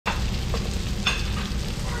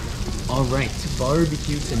Alright,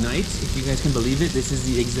 BarBQ tonight. If you guys can believe it, this is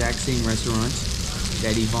the exact same restaurant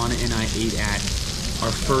that Ivana and I ate at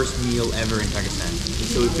our first meal ever in Pakistan.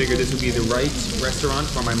 So we figured this would be the right restaurant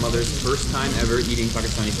for my mother's first time ever eating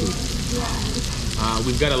Pakistani food.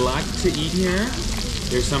 We've got a lot to eat here.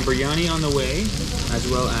 There's some biryani on the way, as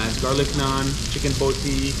well as garlic naan, chicken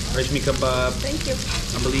boti, rashmi kebab. Thank you.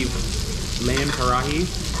 I believe lamb karahi.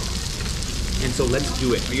 And so let's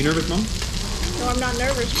do it. Are you nervous, Mom? No, I'm not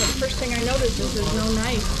nervous, but the first thing I noticed is there's no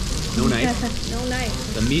knife. No knife? No knife.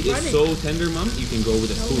 The meat is so tender, Mom, you can go with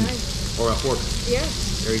a spoon or a fork.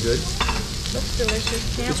 Yes. Very good. Looks delicious.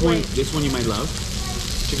 Can't wait. This one you might love.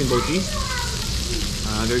 Chicken boti.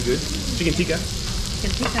 Very good. Chicken tika.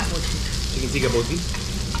 Chicken tika boti. Chicken tika boti.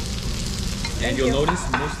 And you'll notice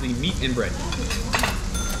mostly meat and bread.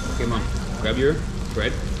 Okay, Mom, grab your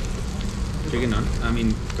bread. Chicken naan.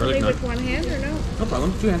 Garlic naan. With one hand or no? No problem.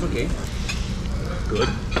 2 hands, okay. Good.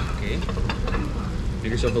 Okay.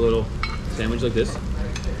 Make yourself a little sandwich like this.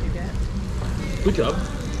 Good job.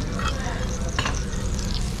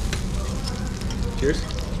 Cheers.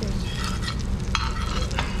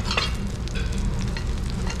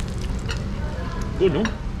 Good, no?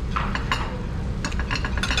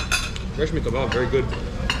 Rashmi kebab, very good.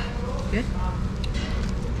 Good.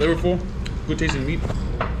 Flavorful, good tasting meat.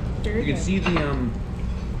 Very You can see the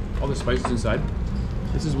all the spices inside.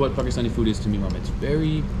 This is what Pakistani food is to me, Mom. It's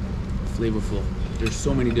very flavorful. There's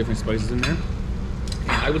so many different spices in there.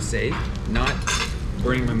 And I would say not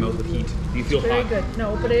burning my mouth with heat. Do you feel very hot? good.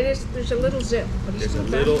 No, but it is. There's a little zip. But it's There's a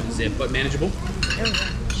not little bad. zip, but manageable.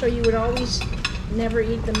 So you would always never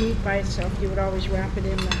eat the meat by itself. You would always wrap it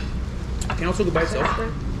in the. It can also go by itself.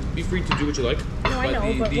 Be free to do what you like. No, I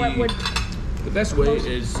know, but what would? The best way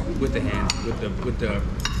is with the hand, with the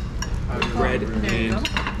bread and meat.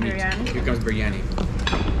 Biryani. Here comes biryani.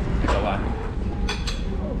 That's a lot.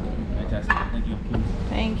 Fantastic. Thank you.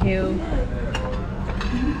 Thank you.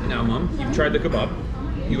 Now, Mom, you've tried the kebab.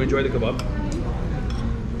 You enjoy the kebab.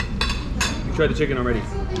 You tried the chicken already.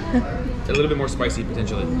 A little bit more spicy,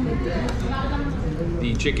 potentially.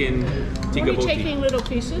 The chicken tika We're boti. taking little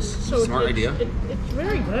pieces, so Smart idea. It's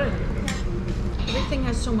very good. Everything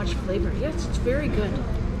has so much flavor. Yes, it's very good.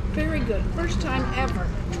 Very good. First time ever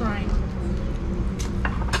trying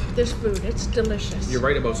this food. It's delicious. You're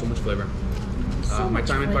right about so much flavor. My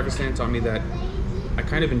time in Pakistan taught me that I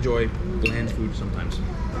kind of enjoy bland food sometimes.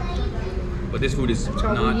 But this food is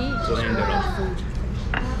not bland at all. Food.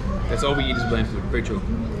 That's all we eat is bland food. Very true.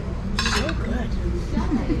 So good.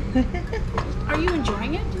 Are you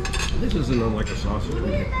enjoying it? This isn't unlike a sausage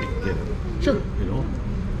we can get. Sure. You know?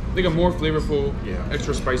 Like a more flavorful, Yeah.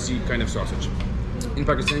 extra spicy kind of sausage. In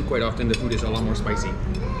Pakistan, quite often the food is a lot more spicy.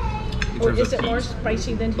 In Or terms is of it more heat.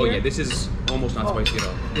 spicy than here? Oh yeah, this is almost not spicy at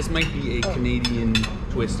all. This might be a Canadian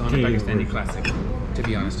twist on a Pakistani classic, to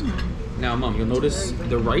be honest. Now, Mom, you'll notice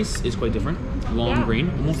the rice is quite different. Long grain,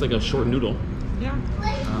 almost like a short noodle. Yeah.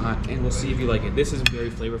 And we'll see if you like it. This is very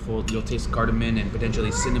flavorful. You'll taste cardamom and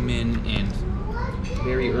potentially cinnamon and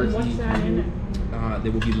very earthy. What's that in it?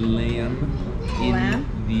 There will be lamb in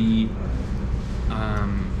the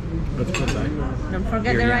Don't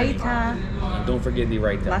forget the biryani. raita. Don't forget the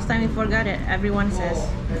raita. Last time you forgot it, everyone says.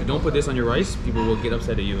 If you don't put this on your rice, people will get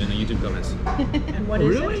upset at you in the YouTube comments. And what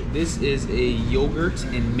is it? This is a yogurt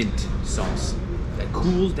and mint sauce that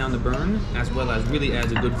cools down the burn as well as really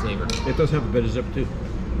adds a good flavor. It does have a bit of zip too.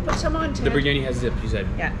 Put some on, Ted. The biryani has zip, you said?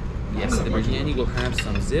 Yeah. Yes, the biryani will have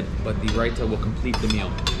some zip, but the raita will complete the meal.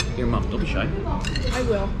 Here, Mom, don't be shy. I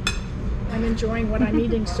will. I'm enjoying what I'm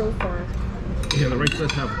eating so far. Yeah, the rice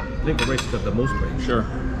does have, I think the rice has got the most rice. Sure.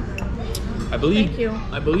 I believe Thank you.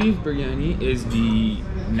 I believe biryani is the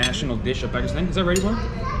national dish of Pakistan. Is that right, Yvonne?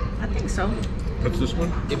 I think so. What's this one?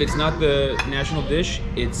 If it's not the national dish,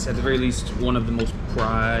 it's at the very least one of the most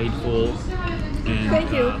prideful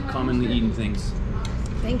Thank you. and commonly eaten things.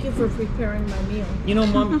 Thank you for preparing my meal. You know,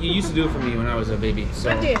 Mom, you used to do it for me when I was a baby, so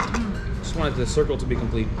I did. just wanted the circle to be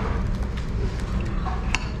complete.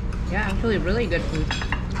 Yeah, actually really good food.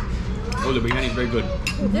 Oh, the biryani is very good.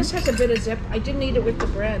 Well, this has a bit of zip. I didn't eat it with the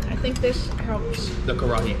bread. I think this helps. The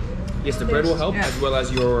karahi. Yes, the bread will help, Yeah. as well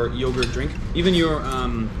as your yogurt drink. Even your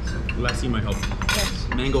lassi might help. Yes.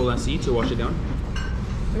 Mango lassi to wash it down.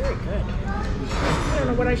 Very good. I don't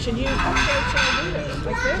know what I should use. What should I do this?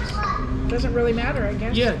 Like this? Doesn't really matter, I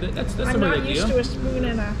guess. Yeah, that's the I'm right not idea. used to a spoon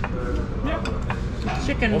and a...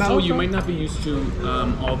 Chicken Also, balls. you might not be used to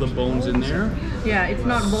all the bones in there. Yeah, it's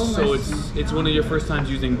not boneless. So it's one of your first times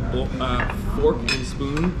using fork and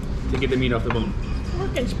spoon to get the meat off the bone.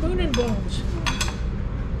 Fork and spoon and bones.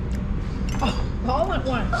 Oh, all at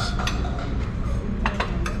once.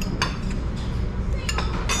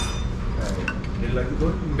 you like it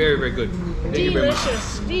good? Very, very good. Thank you very much.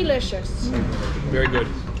 Delicious, delicious. Very good.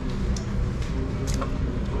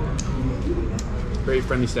 Very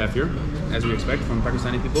friendly staff here, as we expect from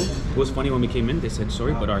Pakistani people. It was funny when we came in, they said,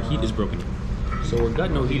 sorry, but our heat is broken. So we've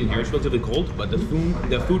got no heat in here. It's relatively cold, but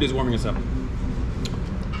the food is warming us up.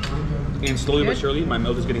 And slowly but surely, my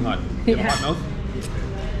mouth is getting hot. You have a hot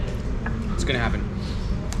mouth? It's gonna happen.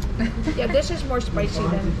 Yeah, this is more spicy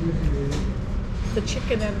than the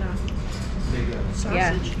chicken and sausage.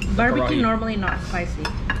 Yeah, barbecue Karahi. normally not spicy,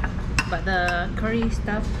 but the curry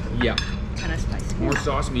stuff Yeah. kind of spicy. More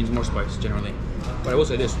sauce means more spice, generally. But I will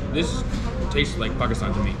say this tastes like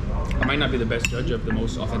Pakistan to me. I might not be the best judge of the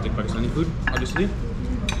most authentic Pakistani food, obviously.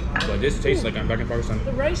 But this tastes like I'm back in Pakistan.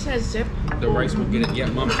 The rice has zip. The rice will get it. Yeah,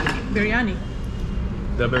 mom. Biryani.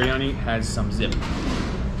 The biryani has some zip.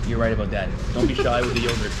 You're right about that. Don't be shy with the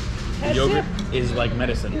yogurt. The Has yogurt zip. is like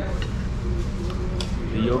medicine.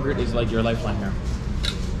 The yogurt is like your lifeline here.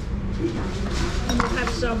 And we'll have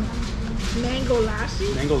some mango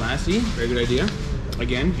lassi. Mango lassi, very good idea.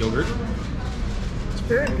 Again, yogurt. It's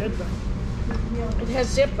very good though. It has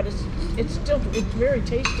zip, but it's very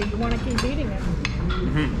tasty. You want to keep eating it.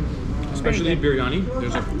 Especially biryani.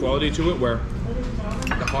 There's a quality to it where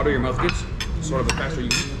the hotter your mouth gets, sort of the faster you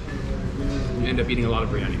end up eating a lot of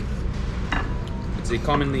biryani. It's a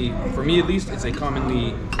commonly, for me at least, it's a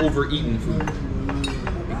commonly overeaten food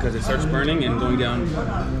because it starts burning and going down.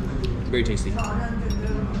 It's very tasty.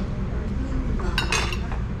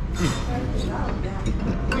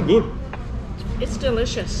 Good. It's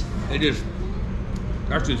delicious. It is.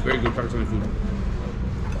 Actually, it's very good Pakistani food.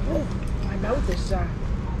 Oh, my mouth is.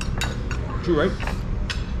 True, right?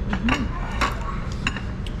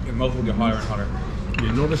 Your mouth will get hotter and hotter.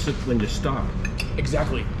 You notice it when you stop.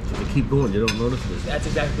 Exactly. If you keep going, you don't notice it. That's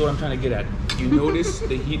exactly what I'm trying to get at. You notice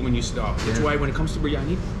the heat when you stop. That's why when it comes to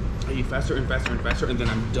biryani, I eat faster and faster and faster, and then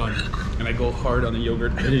I'm done. And I go hard on the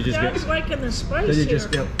yogurt. Then you just That's liking the spice then you here.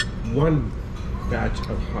 just get one batch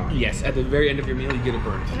of hot. Yes, at the very end of your meal, you get it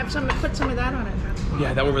burned. Put some of that on it. Huh?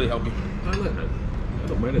 Yeah, that will really help you. I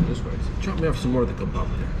don't mind it this way. Chop me off some more of the kebab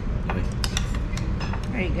there. Like,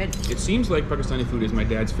 Very good. It seems like Pakistani food is my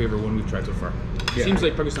dad's favorite one we've tried so far. It Yeah. seems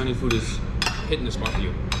like Pakistani food is hitting the spot for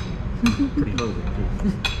you. pretty hungry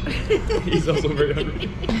too. He's also very hungry.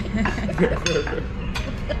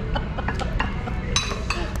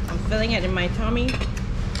 I'm feeling it in my tummy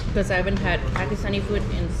because I haven't had Pakistani food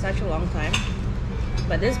in such a long time.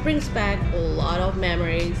 But this brings back a lot of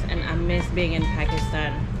memories and I miss being in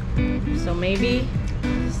Pakistan. So maybe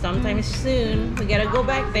sometime soon we gotta go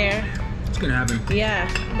back there. It's gonna happen. Yeah,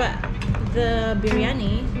 but the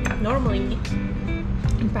biryani normally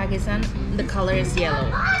in Pakistan the color is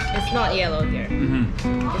yellow. It's not yellow here.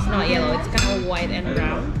 It's not yellow. It's kind of white and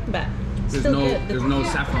brown, but still good. There's no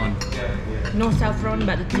saffron. No saffron,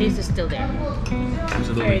 but the taste is still there.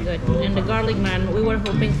 Absolutely. Very good. And the garlic naan, we were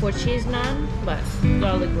hoping for cheese naan, but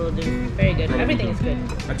garlic will do. Very good. Everything is good.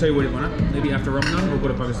 I tell you what, Ivana, maybe after Ramadan we'll go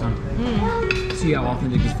to Pakistan. See how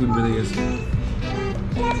authentic this food really is.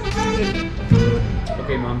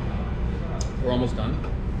 Okay, Mom, we're almost done.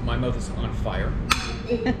 My mouth is on fire.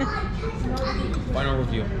 Final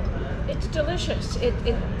review. It's delicious.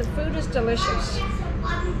 The food is delicious.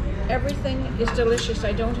 Everything is delicious.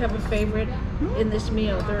 I don't have a favorite in this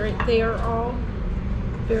meal. They are all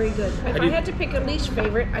very good. If I had to pick a least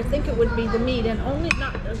favorite, I think it would be the meat, and only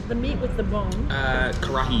not the meat with the bone,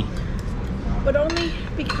 Karahi. but only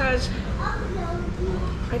because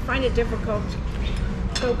I find it difficult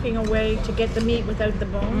choking away to get the meat without the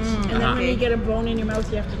bones, and then when you get a bone in your mouth,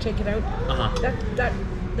 you have to take it out.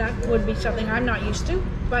 That would be something I'm not used to,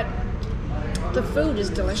 but the food is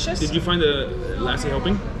delicious. Did you find the lassi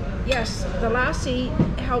helping? Yes, the lassi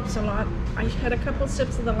helps a lot. I had a couple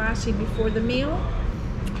sips of the lassi before the meal,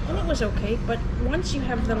 and it was okay. But once you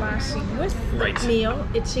have the lassi with the meal,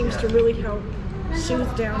 it seems to really help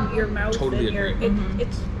soothe down your mouth. Totally and your, agree.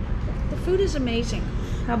 the food is amazing.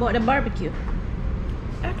 How about the barbecue?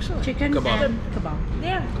 Excellent. Chicken Kebab. and kebab.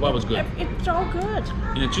 Yeah. Kebab was good. It's all good.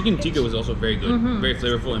 And the chicken tikka was also very good. Very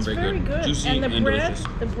flavorful and It's very good. Juicy and the bread,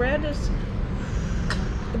 delicious. the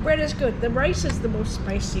bread is good. The rice is the most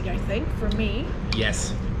spicy, I think, for me.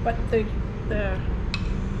 Yes. But the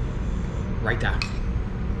Raita.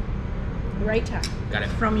 raita, Got it.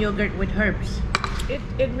 From yogurt with herbs.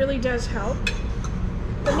 it really does help.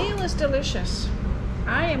 The meal is delicious.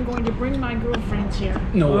 I am going to bring my girlfriends here.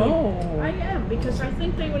 No way. I am, because I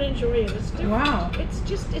think they would enjoy it. It's different. Wow. It's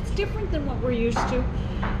different than what we're used to,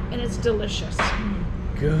 and it's delicious.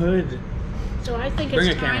 Good. So I think Bring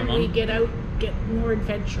it's a camera, time Mom. we get more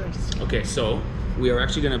adventurous. Okay, so we are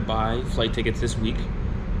actually going to buy flight tickets this week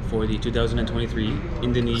for the 2023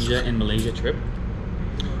 Indonesia and Malaysia trip.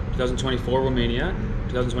 2024 Romania.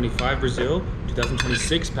 2025 Brazil.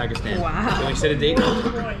 2026 Pakistan. Wow. Can we set a date? Oh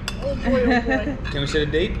boy, oh boy, oh boy. Can we set a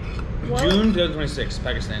date? Well, June 2026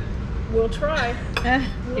 Pakistan. We'll try.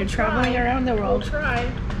 You're traveling around the We'll world.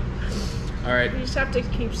 try. All right. We just have to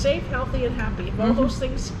keep safe, healthy, and happy. If all those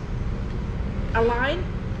things align,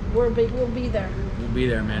 we'll be there. We'll be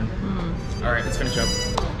there, man. All right, let's finish up.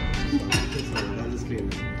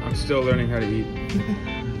 I'm still learning how to eat.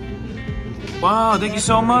 Wow, thank you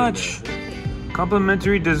so much.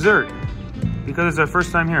 Complimentary dessert because it's our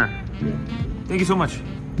first time here. Thank you so much.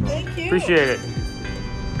 Thank you. Appreciate it.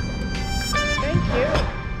 Thank you.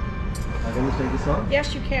 Can you take this off?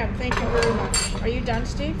 Yes, you can. Thank you very much. Are you done,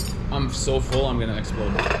 Steve? I'm so full, I'm gonna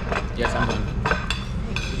explode. Yes, I'm done.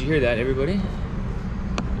 Did you hear that, everybody?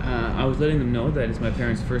 I was letting them know that it's my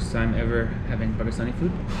parents' first time ever having Pakistani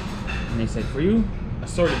food. And they said, for you,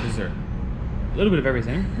 assorted dessert. A little bit of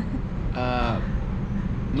everything.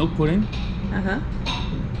 Milk pudding.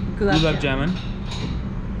 Gulab jamun.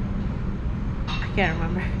 I can't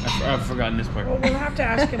remember. I've forgotten this part. Well, we'll have to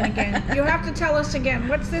ask him again. You have to tell us again.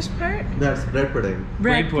 What's this part? That's bread pudding.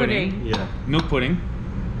 Bread pudding. Yeah. Milk pudding.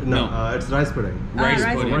 No, it's rice pudding. Rice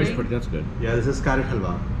rice pudding. Rice pudding, that's good. Yeah, this is carrot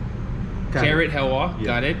halwa. Carrot halwa. Yeah.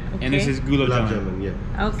 Got it. Okay. And this is gulab Gulab jamun. jamun,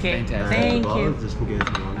 yeah. Okay. Fantastic. Thank Balls, you. just in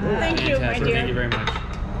case you want. Thank you, my Fantastic. dear. Thank you very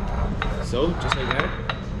much. So, just like that,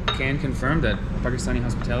 can confirm that Pakistani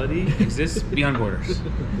hospitality exists beyond borders.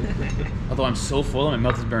 Although I'm so full and my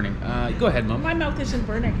mouth is burning. Go ahead, Mom. My mouth isn't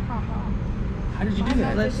burning. Ha ha. How did you do My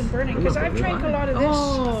mouth that? isn't burning because I've drank a lot of this.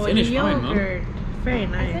 Oh, Finish the mine, Mom. yogurt. Very I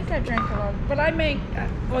nice. think I drank a lot, but I make.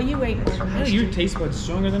 Well, you ate more than How me. are your taste buds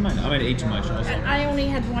stronger than mine? I might ate too much also. And I only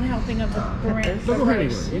had one helping of the brand. Don't go ahead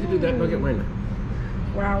anywhere. You can do that, and I'll get mine now.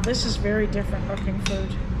 Wow, this is very different looking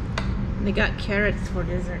food. They got carrots for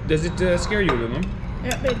dessert. Does it scare you a little, Mom?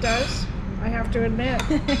 Yep, it does. I have to admit.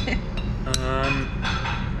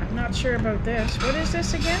 I'm not sure about this. What is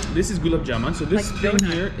this again? This is gulab jamun. So this Like thing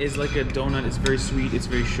donut. here is like a donut. It's very sweet. It's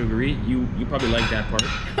very sugary. You probably like that part.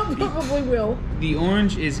 Probably will. The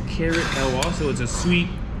orange is carrot halwa, so it's a sweet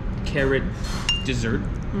carrot dessert.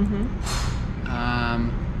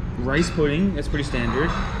 Rice pudding. That's pretty standard.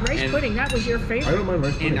 Rice And- pudding, that was your I favorite. don't mind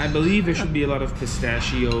rice pudding. And I believe there should be a lot of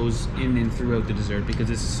pistachios in and throughout the dessert because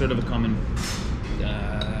it's sort of a common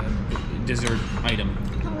dessert item.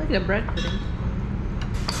 I like the bread pudding.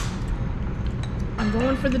 I'm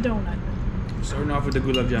going for the donut. Starting off with the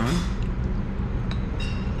gulab jamun.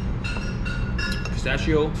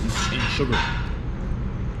 Pistachio and sugar.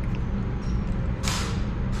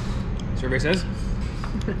 Survey says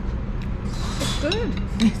It's good.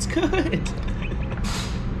 it's good.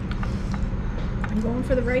 I'm going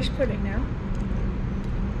for the rice pudding now.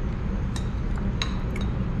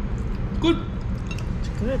 Good. It's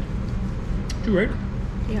good. True, right?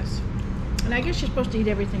 Yes. And I guess you're supposed to eat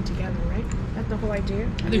everything together, right? That's the whole idea.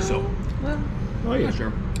 I think so. Well, Oh, I'm yeah. not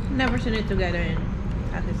sure. never seen it together in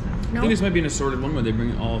Pakistan. I No, think this might be an assorted one where they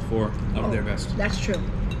bring all four of their best. that's true.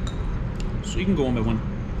 So you can go one by one.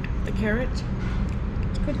 The carrot,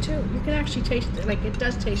 it's good too. You can actually taste it. Like, it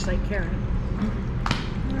does taste like carrot.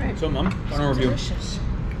 All right. So, Mom, final review. Delicious.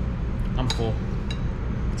 I'm full.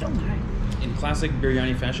 Oh my. In classic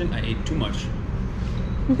biryani fashion, I ate too much.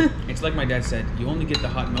 It's like my dad said, you only get the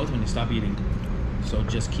hot mouth when you stop eating. So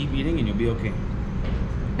just keep eating and you'll be okay.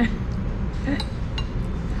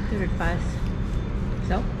 Give it 5.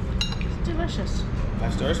 So? It's delicious.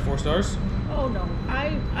 5 stars, 4 stars? Oh no.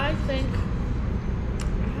 I think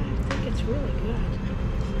it's really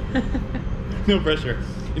good. No pressure.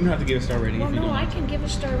 You don't have to give a star rating Well, if you no, don't I want. can give a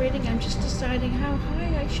star rating. I'm just deciding how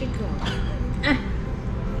high I should go.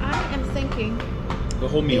 I am thinking The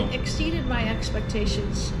whole meal. it exceeded my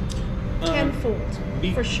expectations tenfold,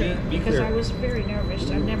 be- for sure, be because clear. I was very nervous.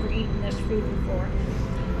 I've never eaten this food before.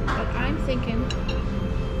 But I'm thinking,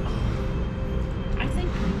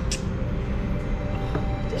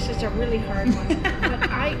 this is a really hard one. But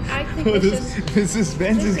I think The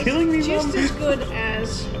suspense is killing me, just Mom. as good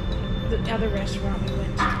as the other restaurant we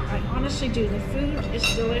went to. I honestly do. The food is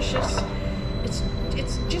delicious.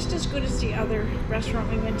 It's just as good as the other restaurant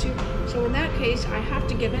we went to. So in that case, I have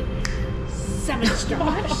to give it 7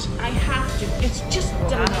 stars. I have to. It's just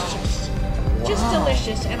delicious. Just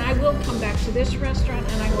delicious. And I will come back to this restaurant,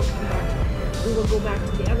 and I will come back. We will go back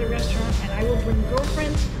to the other restaurant, and I will bring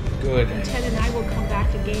girlfriends. Good. And Ted and I will come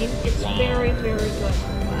back again. It's very, very good.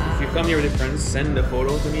 If you come here with your friends, send a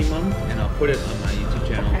photo to me, Mom, and I'll put it on my YouTube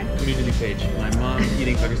channel. Okay. community page. My mom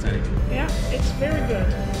eating Pakistani food. Yeah, it's very good.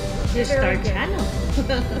 Just Very start good.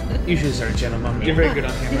 channel. You should start a channel, mom. You're very good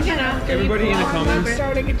on camera. You know, Everybody in the I'm comments,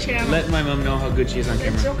 starting a channel. let my mom know how good she is on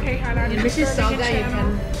It's camera. okay, Hannah. I'm In just starting a Mississauga, you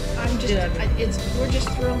channel. can I'm just. do it. We're just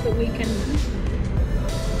thrilled that we can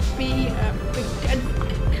be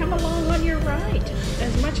and come along on your ride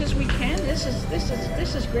as much as we can. This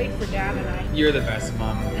is great for Dad and I. You're the best,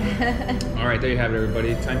 mom. All right, there you have it,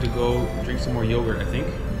 everybody. Time to go drink some more yogurt, I think.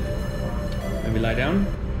 Maybe lie down.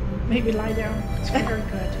 Maybe lie down. It's very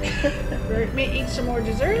good. May eat some more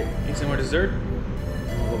dessert. Eat some more dessert.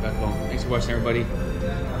 And we'll go back home. Thanks for watching, everybody.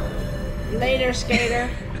 Later, skater.